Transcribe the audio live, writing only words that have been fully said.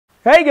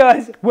Hey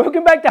guys,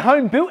 welcome back to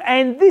Home Built,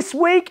 and this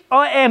week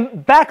I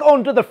am back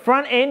onto the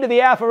front end of the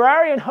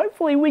Alfarrari and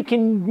hopefully we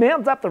can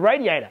mount up the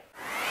radiator.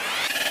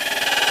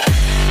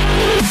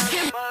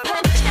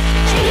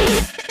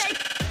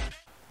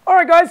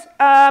 Alright guys,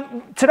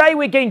 today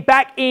we're getting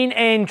back in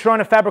and trying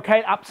to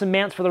fabricate up some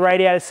mounts for the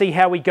radiator, see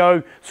how we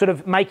go, sort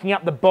of making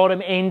up the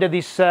bottom end of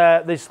this,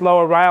 this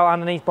lower rail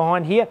underneath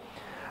behind here.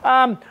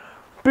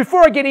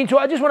 Before I get into it,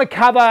 I just want to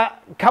cover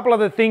a couple of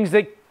the things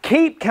that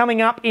keep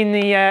coming up in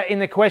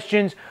the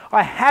questions.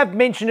 I have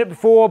mentioned it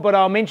before, but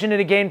I'll mention it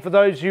again for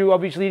those who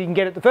obviously didn't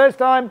get it the first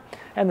time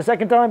and the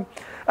second time.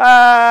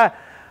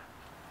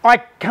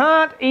 I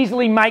can't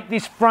easily make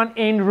this front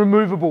end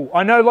removable.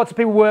 I know lots of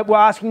people were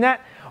asking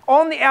that.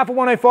 On the Alfa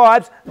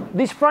 105s,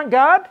 this front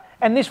guard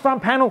and this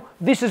front panel,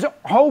 this is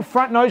whole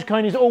front nose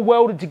cone is all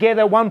welded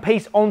together, one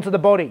piece onto the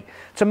body.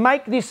 To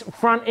make this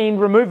front end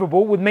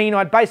removable would mean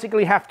I'd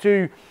basically have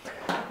to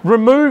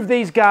remove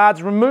these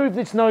guards, remove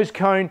this nose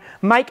cone,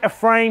 make a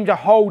frame to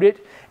hold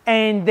it,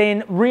 and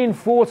then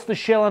reinforce the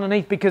shell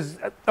underneath, because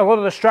a lot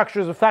of the structure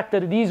is the fact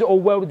that it is all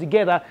welded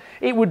together.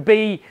 It would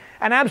be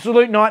an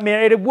absolute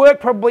nightmare. It'd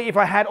work probably if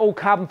I had all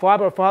carbon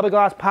fibre or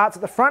fiberglass parts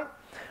at the front,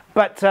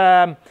 but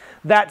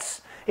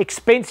that's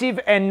expensive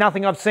and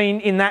nothing I've seen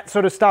in that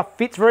sort of stuff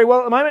fits very well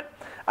at the moment.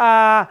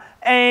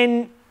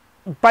 And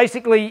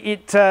basically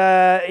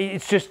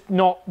it's just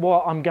not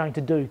what I'm going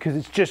to do,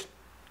 because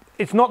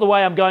it's not the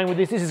way I'm going with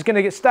this. This is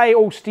going to stay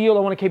all steel. I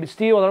want to keep it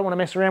steel. I don't want to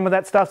mess around with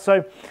that stuff.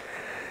 So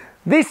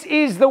this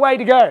is the way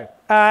to go.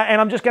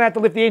 And I'm just going to have to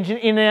lift the engine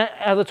in there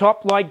at the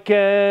top like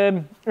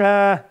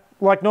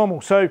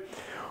normal. So,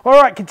 all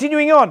right,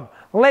 continuing on.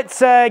 Let's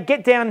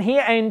get down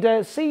here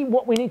and see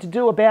what we need to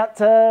do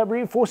about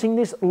reinforcing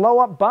this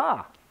lower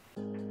bar.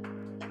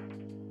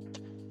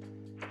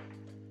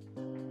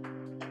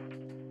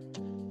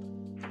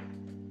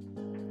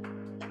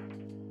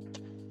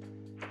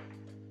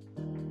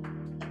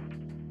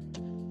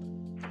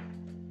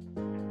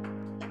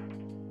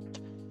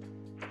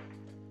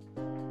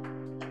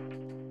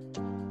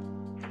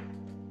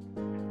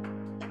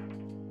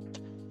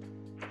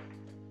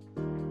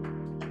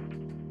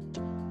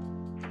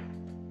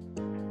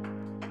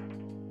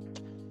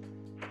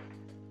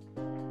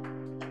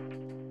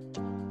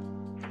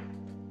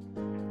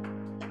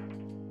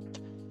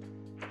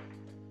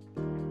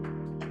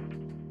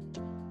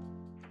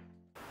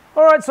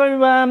 Alright, so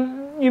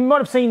you might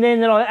have seen then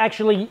that I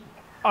actually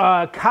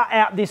cut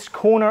out this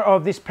corner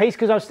of this piece,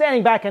 because I was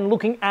standing back and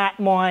looking at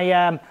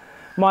my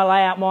my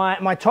layout.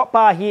 My top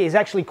bar here is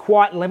actually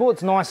quite level.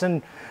 It's nice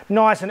and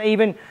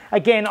even.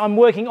 Again, I'm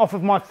working off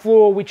of my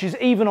floor, which is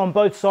even on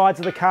both sides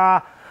of the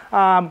car,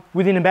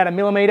 within about 1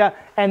 millimetre,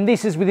 and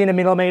this is within 1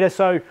 millimetre,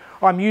 so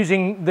I'm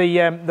using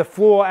the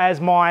floor as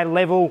my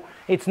level.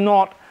 It's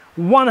not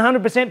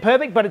 100%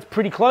 perfect, but it's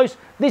pretty close.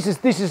 This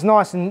is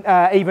nice and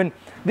even.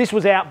 This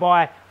was out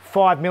by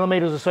 5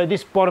 millimeters or so,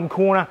 this bottom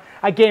corner.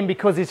 Again,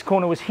 because this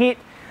corner was hit,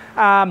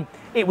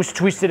 it was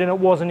twisted and it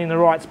wasn't in the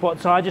right spot,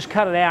 so I just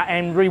cut it out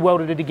and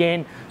re-welded it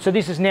again. So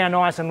this is now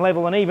nice and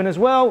level and even as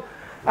well,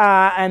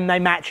 and they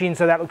match in,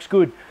 so that looks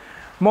good.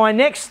 My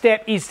next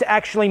step is to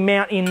actually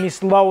mount in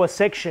this lower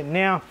section.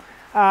 Now,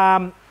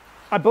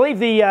 I believe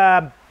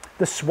the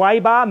sway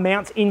bar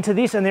mounts into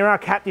this, and there are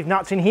captive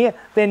nuts in here.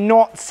 They're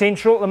not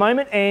central at the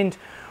moment, and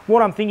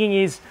what I'm thinking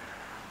is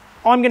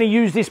I'm going to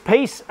use this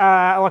piece,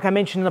 like I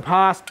mentioned in the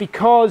past,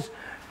 because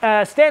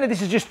standard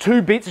this is just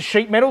 2 bits of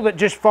sheet metal that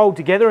just fold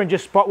together and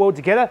just spot weld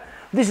together.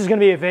 This is going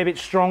to be a fair bit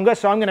stronger,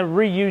 so I'm going to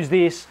reuse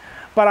this,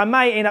 but I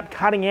may end up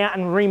cutting out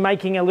and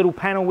remaking a little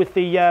panel with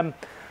the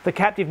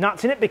captive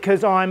nuts in it,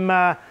 because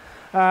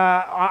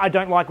I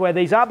don't like where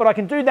these are, but I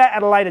can do that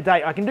at a later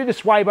date. I can do the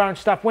sway bar and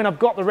stuff when I've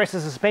got the rest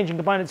of the suspension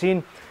components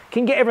in,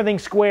 can get everything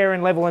square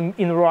and level and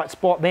in the right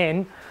spot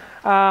then.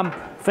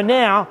 For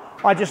now,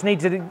 I just need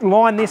to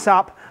line this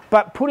up.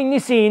 But putting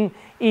this in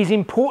is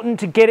important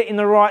to get it in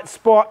the right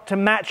spot to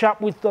match up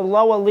with the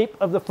lower lip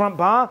of the front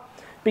bar,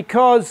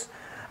 because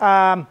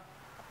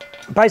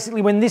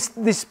basically when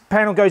this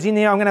panel goes in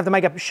there, I'm going to have to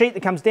make a sheet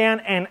that comes down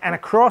and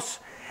across,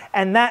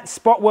 and that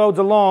spot welds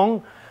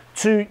along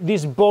to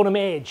this bottom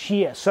edge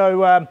here.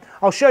 So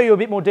I'll show you a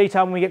bit more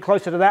detail when we get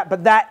closer to that,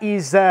 but that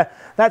is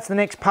that's the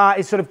next part,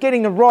 is sort of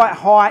getting the right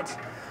height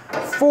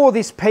for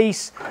this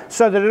piece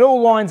so that it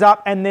all lines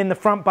up, and then the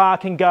front bar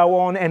can go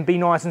on and be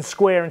nice and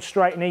square and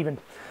straight and even.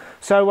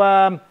 So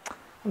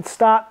let's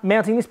start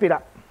mounting this bit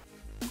up.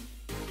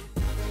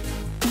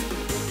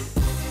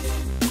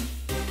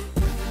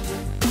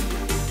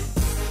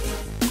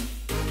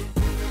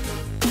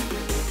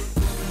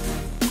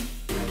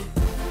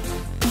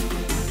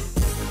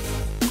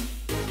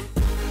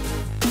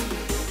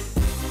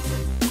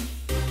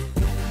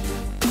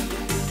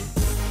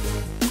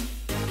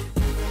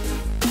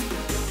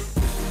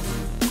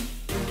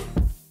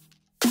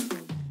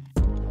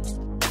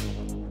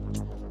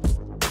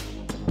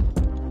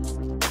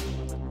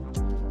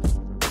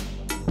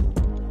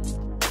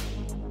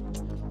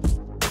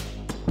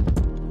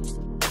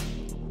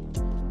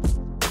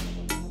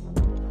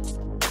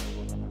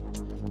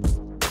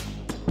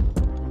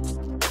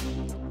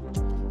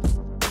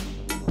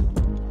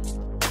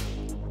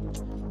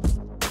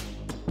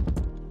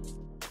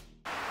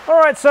 All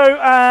right, so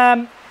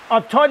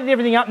I've tidied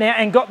everything up now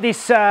and got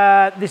this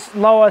this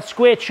lower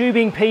square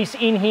tubing piece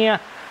in here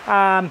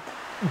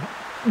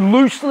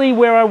loosely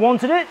where I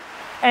wanted it,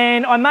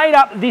 and I made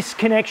up this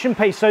connection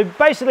piece. So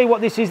basically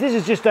what this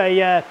is just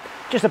a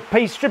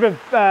strip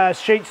of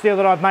sheet steel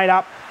that I've made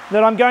up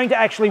that I'm going to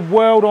actually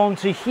weld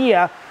onto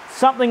here,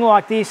 something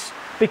like this,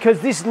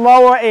 because this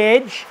lower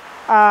edge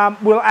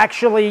will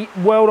actually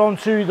weld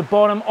onto the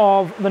bottom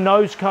of the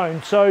nose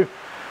cone. So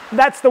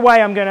that's the way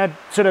I'm going to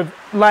sort of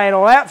lay it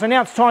all out. So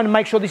now it's time to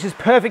make sure this is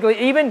perfectly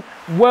even,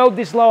 weld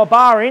this lower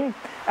bar in,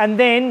 and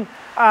then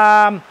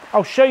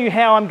I'll show you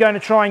how I'm going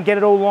to try and get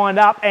it all lined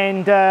up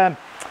and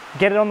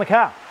get it on the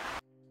car.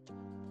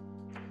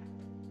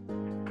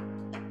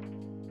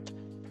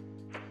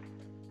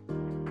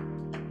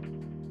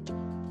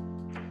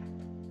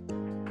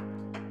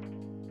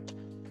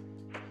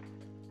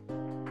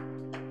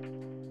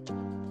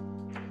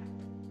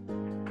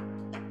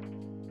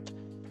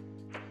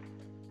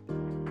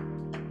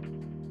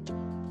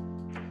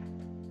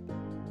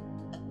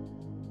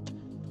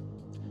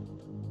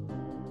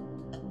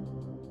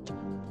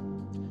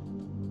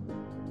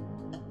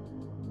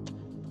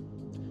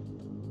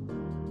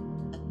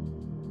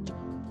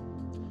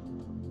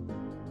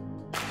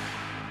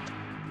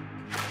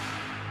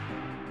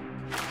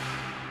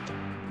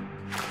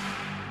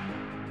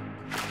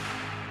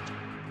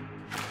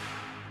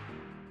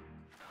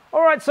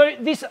 All right, so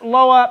this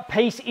lower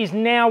piece is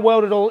now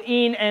welded all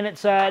in, and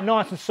it's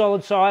nice and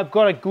solid, so I've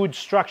got a good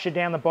structure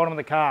down the bottom of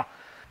the car.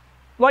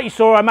 Like you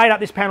saw, I made up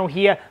this panel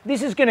here.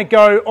 This is going to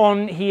go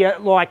on here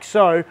like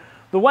so.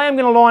 The way I'm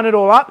going to line it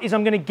all up is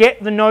I'm going to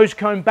get the nose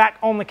cone back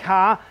on the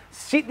car,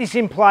 sit this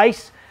in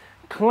place,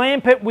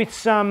 clamp it with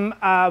some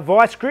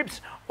vice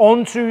grips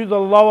onto the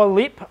lower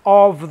lip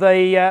of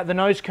the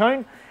nose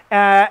cone,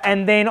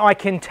 and then I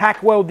can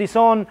tack weld this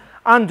on,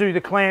 undo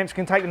the clamps,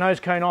 can take the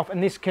nose cone off,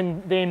 and this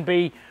can then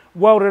be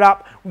welded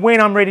up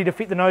when I'm ready to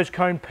fit the nose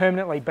cone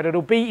permanently. But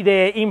it'll be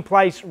there in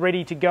place,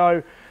 ready to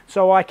go,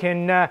 so I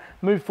can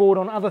move forward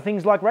on other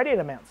things like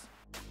radiator mounts.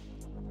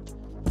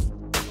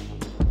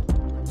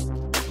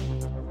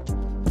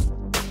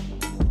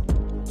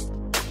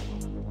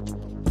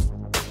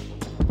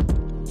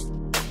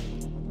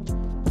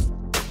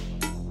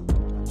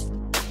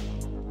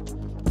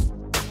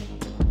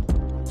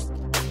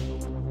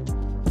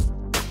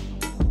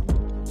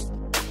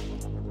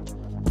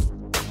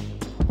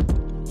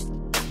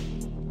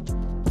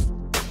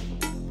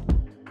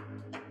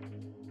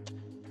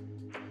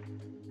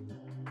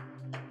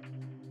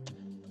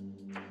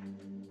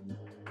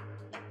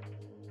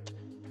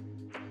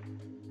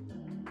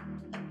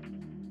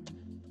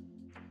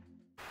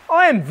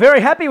 I am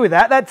very happy with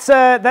that.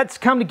 That's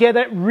come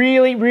together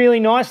really, really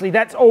nicely.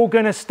 That's all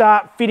going to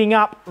start fitting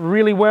up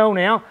really well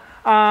now.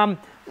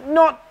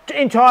 Not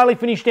entirely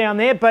finished down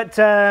there, but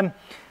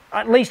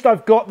at least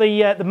I've got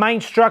the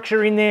main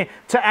structure in there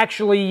to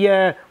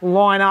actually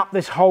line up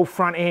this whole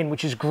front end,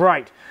 which is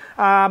great.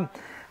 The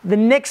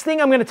next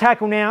thing I'm going to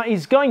tackle now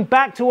is going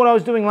back to what I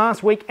was doing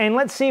last week, and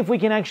let's see if we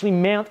can actually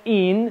mount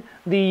in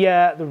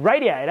the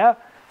radiator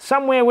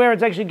somewhere where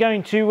it's actually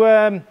going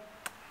to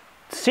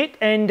sit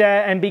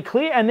and be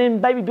clear, and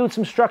then maybe build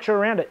some structure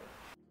around it.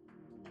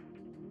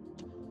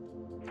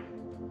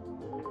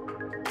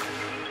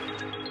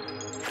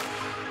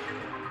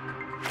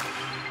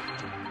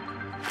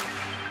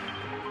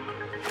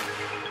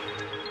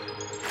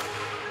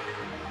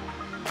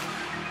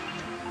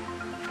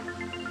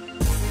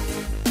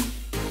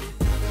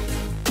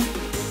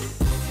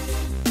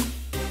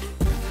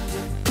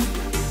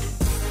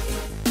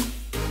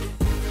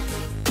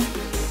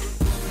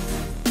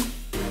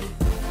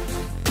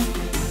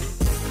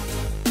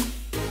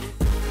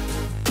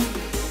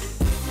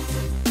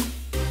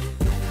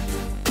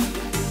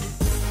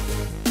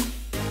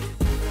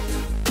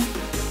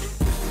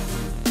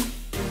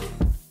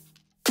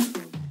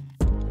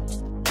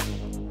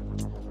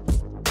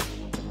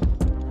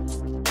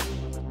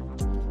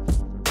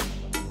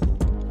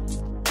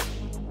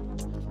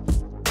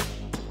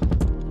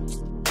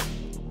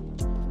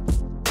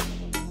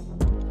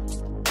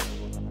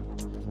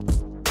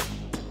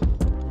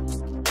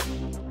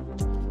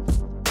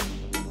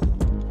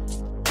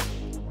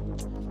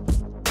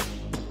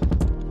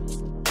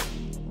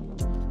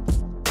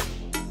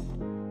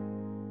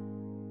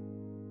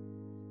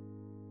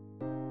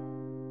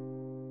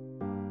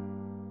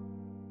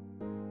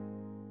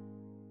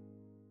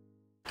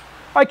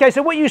 Okay,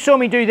 so what you saw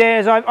me do there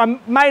is I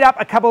made up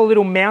a couple of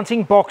little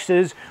mounting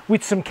boxes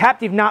with some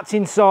captive nuts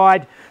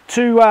inside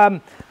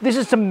to, this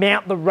is to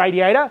mount the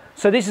radiator.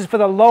 So this is for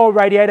the lower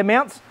radiator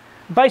mounts.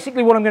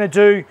 Basically what I'm going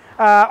to do,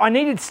 I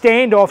needed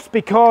standoffs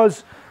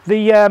because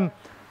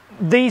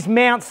these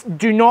mounts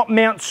do not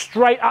mount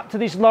straight up to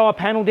this lower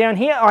panel down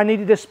here. I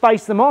needed to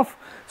space them off.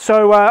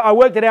 So I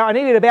worked it out, I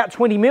needed about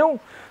 20 mil.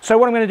 So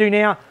what I'm going to do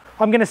now,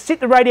 I'm going to sit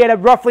the radiator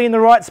roughly in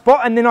the right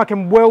spot, and then I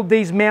can weld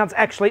these mounts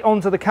actually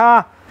onto the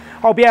car.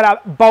 I'll be able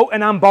to bolt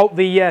and unbolt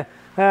the,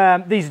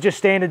 these are just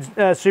standard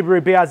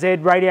Subaru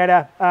BRZ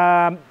radiator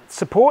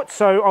support,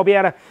 so I'll be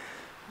able to,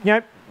 you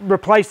know,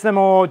 replace them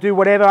or do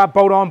whatever,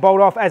 bolt on,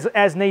 bolt off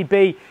as need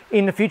be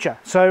in the future.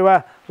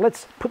 So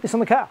let's put this on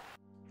the car.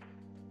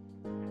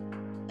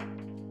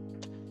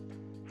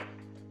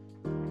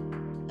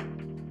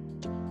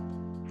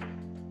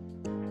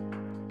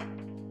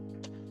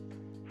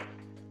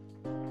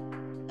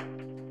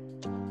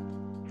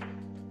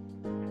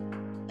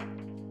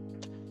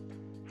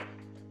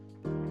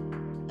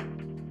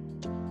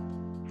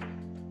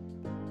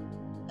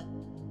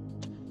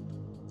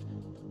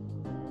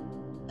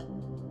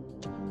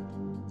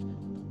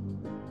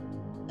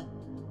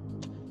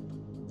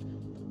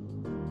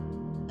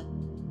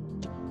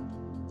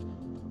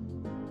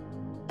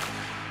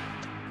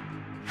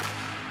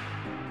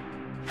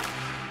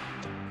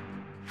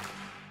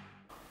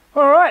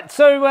 All right,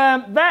 so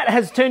that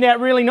has turned out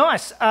really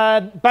nice.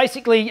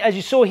 Basically, as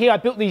you saw here, I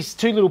built these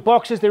two little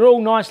boxes. They're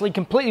all nicely,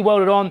 completely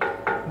welded on.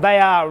 They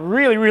are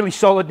really, really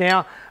solid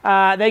now.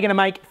 They're going to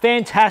make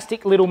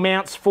fantastic little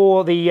mounts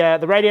for the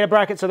radiator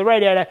bracket. So the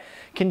radiator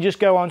can just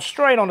go on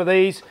straight onto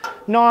these,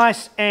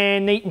 nice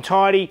and neat and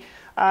tidy,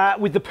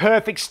 with the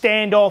perfect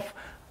standoff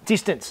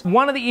distance.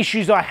 One of the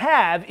issues I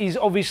have is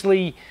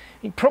obviously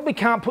you probably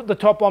can't put the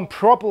top on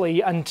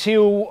properly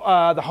until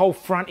the whole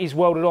front is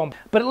welded on.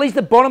 But at least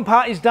the bottom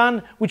part is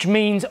done, which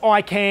means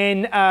I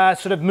can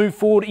sort of move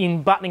forward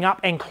in buttoning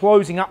up and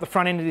closing up the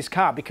front end of this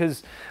car,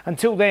 because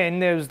until then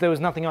there was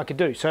nothing I could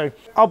do. So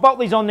I'll bolt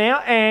these on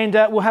now and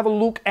we'll have a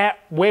look at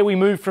where we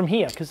move from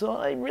here, because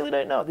I really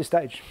don't know at this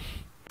stage.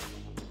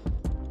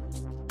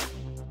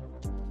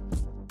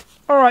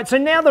 All right, so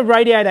now the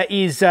radiator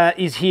is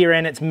here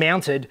and it's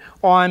mounted.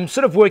 I'm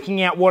sort of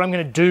working out what I'm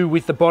going to do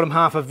with the bottom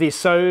half of this.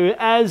 So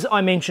as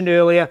I mentioned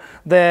earlier,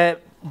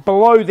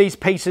 below these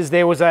pieces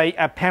there was a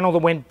panel that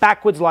went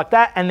backwards like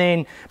that and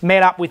then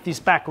met up with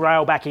this back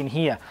rail back in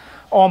here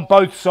on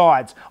both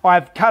sides.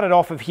 I've cut it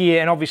off of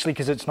here, and obviously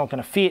because it's not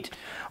going to fit,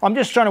 I'm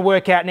just trying to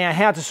work out now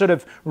how to sort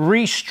of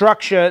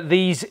restructure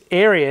these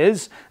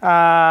areas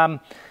and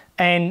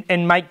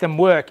make them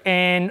work.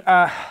 And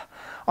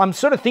I'm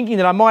sort of thinking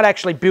that I might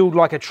actually build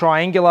like a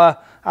triangular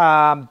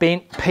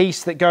bent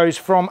piece that goes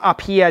from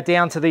up here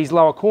down to these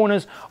lower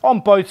corners on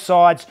both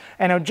sides,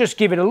 and it'll just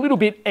give it a little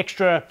bit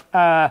extra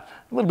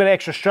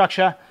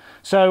structure.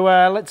 So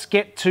let's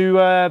get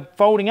to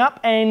folding up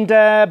and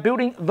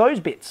building those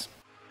bits.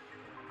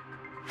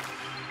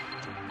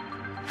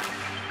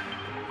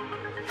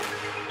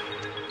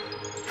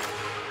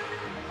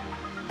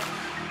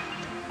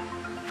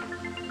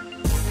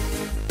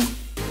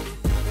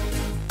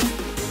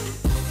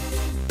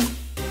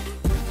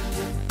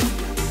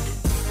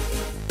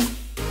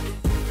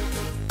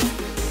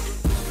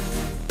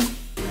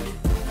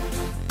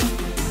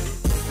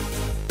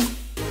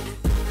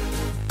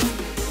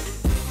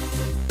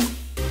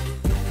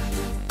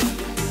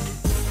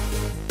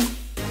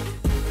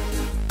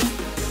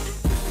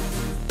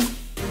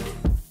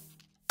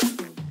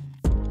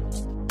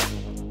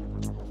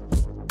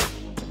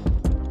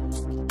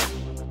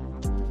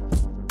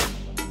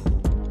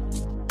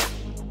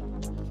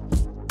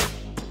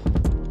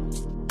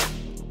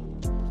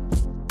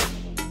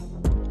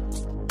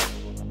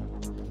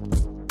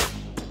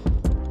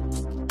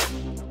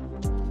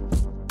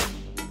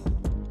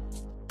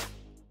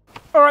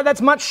 All right,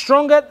 that's much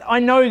stronger. I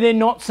know they're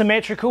not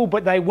symmetrical,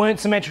 but they weren't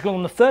symmetrical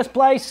in the first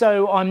place,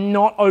 so I'm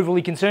not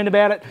overly concerned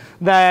about it.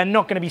 They're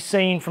not going to be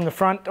seen from the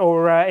front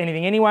or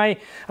anything anyway.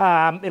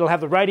 It'll have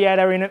the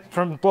radiator in it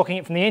from blocking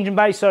it from the engine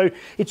bay, so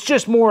it's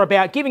just more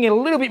about giving it a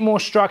little bit more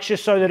structure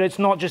so that it's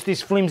not just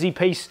this flimsy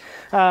piece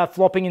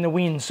flopping in the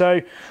wind. So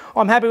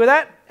I'm happy with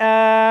that.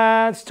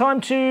 It's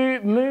time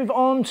to move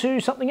on to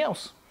something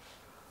else.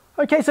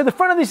 Okay, so the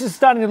front of this is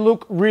starting to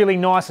look really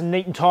nice and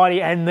neat and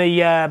tidy, and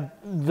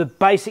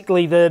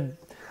basically the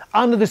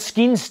under the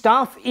skin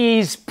stuff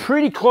is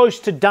pretty close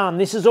to done.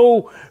 This is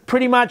all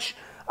pretty much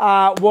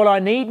what I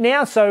need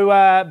now,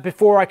 so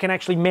before I can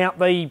actually mount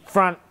the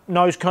front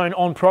nose cone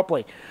on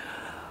properly.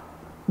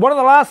 One of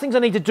the last things I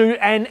need to do,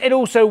 and it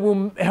also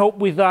will help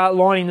with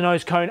lining the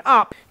nose cone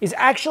up, is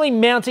actually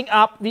mounting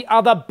up the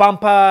other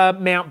bumper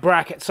mount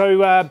bracket.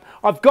 So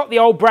I've got the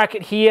old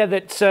bracket here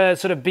that's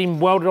sort of been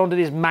welded onto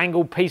this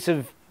mangled piece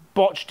of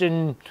botched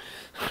and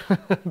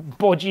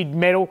bodged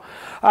metal.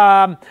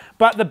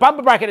 But the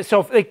bumper bracket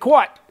itself, they're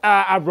quite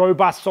a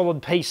robust,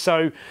 solid piece,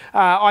 so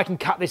I can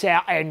cut this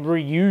out and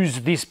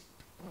reuse this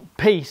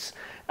piece.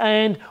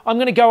 And I'm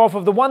going to go off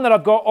of the one that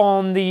I've got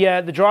on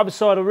the driver's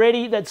side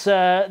already, that's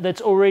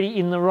already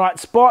in the right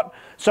spot.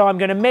 So I'm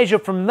going to measure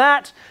from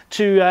that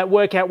to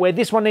work out where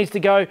this one needs to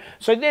go.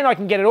 So then I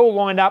can get it all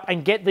lined up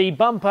and get the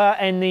bumper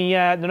and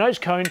the nose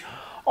cone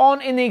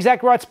on in the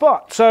exact right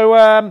spot. So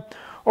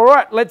all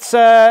right, let's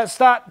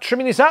start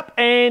trimming this up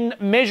and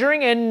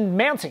measuring and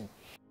mounting.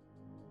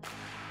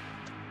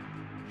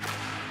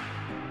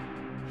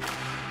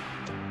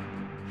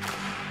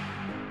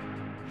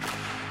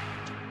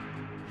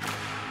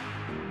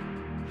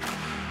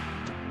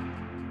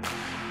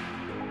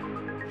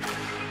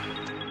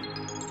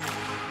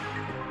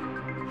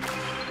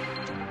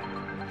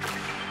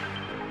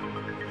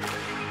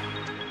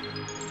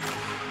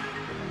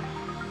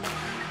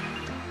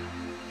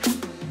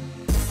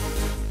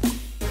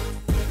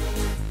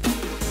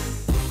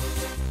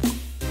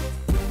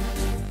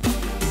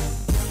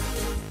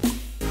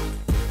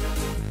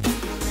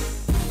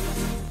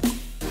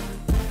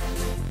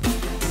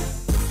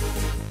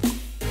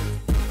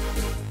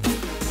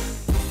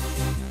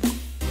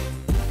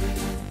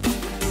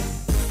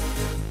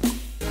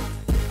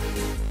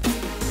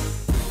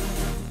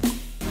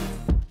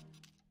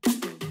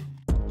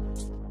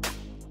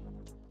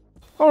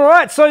 All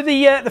right, so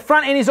the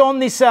front end is on.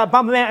 This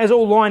bumper mount is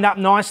all lined up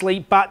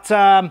nicely, but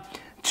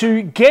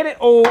to get it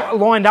all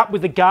lined up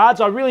with the guards,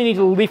 I really need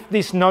to lift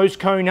this nose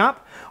cone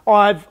up.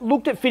 I've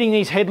looked at fitting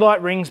these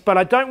headlight rings, but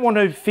I don't want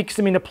to fix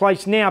them into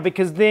place now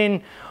because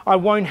then I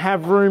won't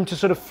have room to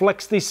sort of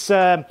flex this,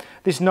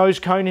 this nose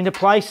cone into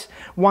place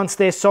once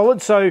they're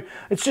solid. So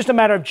it's just a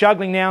matter of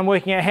juggling now and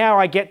working out how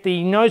I get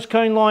the nose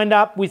cone lined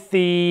up with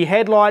the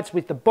headlights,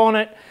 with the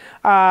bonnet,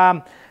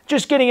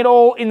 just getting it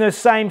all in the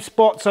same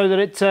spot so that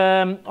it's,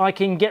 I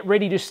can get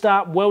ready to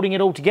start welding it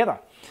all together.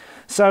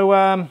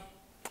 So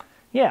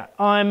yeah,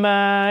 I'm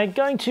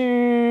going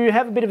to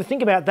have a bit of a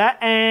think about that,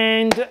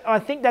 and I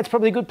think that's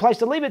probably a good place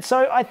to leave it.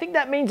 So I think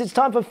that means it's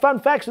time for Fun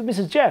Facts with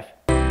Mrs. Jeff.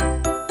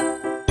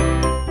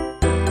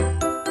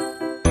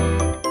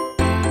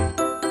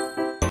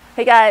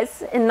 Hey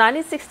guys, in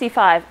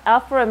 1965,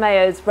 Alfa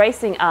Romeo's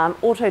racing arm,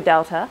 Auto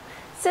Delta,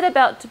 set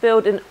about to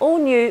build an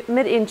all-new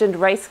mid-engined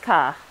race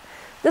car.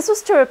 This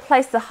was to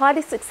replace the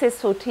highly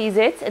successful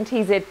TZs and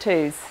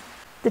TZ2s.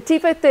 The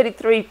Tipo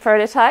 33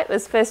 prototype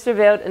was first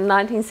revealed in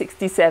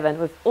 1967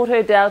 with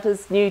Auto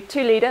Delta's new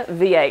 2-litre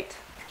V8.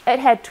 It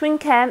had twin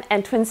cam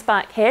and twin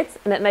spark heads,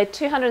 and it made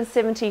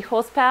 270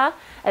 horsepower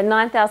at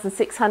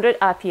 9,600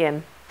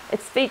 RPM.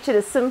 It's featured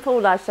a simple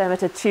large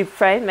diameter tube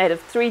frame made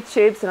of 3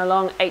 tubes in a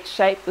long H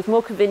shape with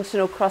more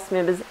conventional cross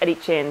members at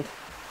each end.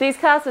 These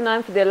cars are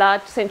known for their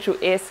large central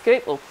air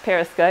scoop or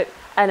periscope,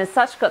 and as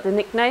such got the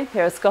nickname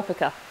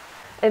Periscopica.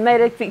 It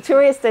made a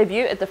victorious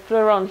debut at the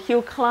Fleuron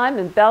Hill Climb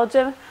in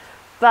Belgium,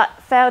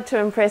 but failed to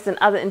impress in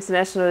other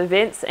international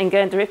events and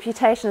gained a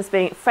reputation as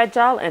being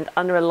fragile and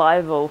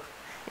unreliable.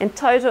 In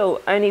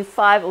total, only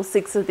 5 or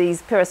 6 of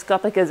these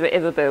Periscopicas were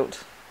ever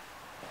built.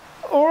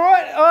 All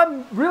right,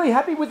 I'm really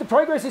happy with the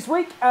progress this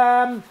week.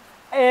 I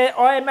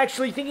am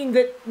actually thinking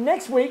that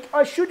next week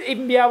I should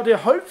even be able to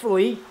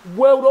hopefully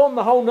weld on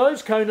the whole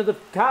nose cone of the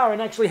car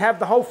and actually have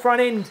the whole front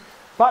end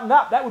buttoned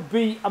up. That would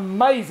be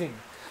amazing.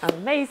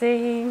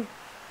 Amazing.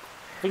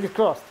 Fingers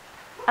crossed.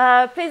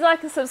 Please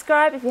like and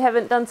subscribe if you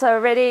haven't done so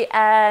already,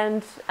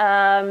 and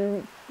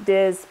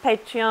there's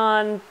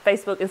Patreon,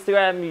 Facebook,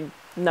 Instagram, you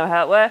know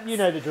how it works. You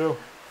know the drill.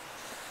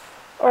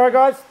 Alright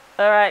guys.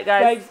 Alright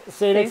guys. Thanks.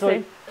 See you next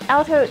week.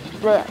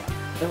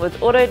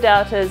 With Auto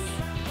Delta's,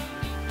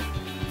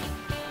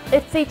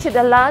 it featured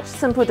a large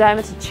simple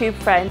diameter tube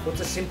frame.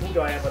 What's a simple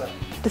diameter?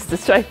 Just a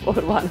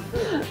straightforward one.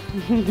 I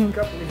can't believe you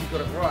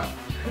got it right.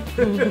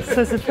 I'm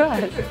so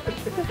surprised.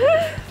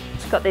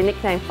 It's got their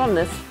nickname from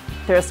this,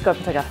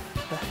 Periscopica.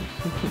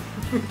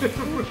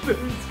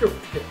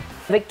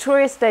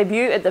 Victorious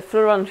debut at the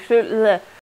Fleuron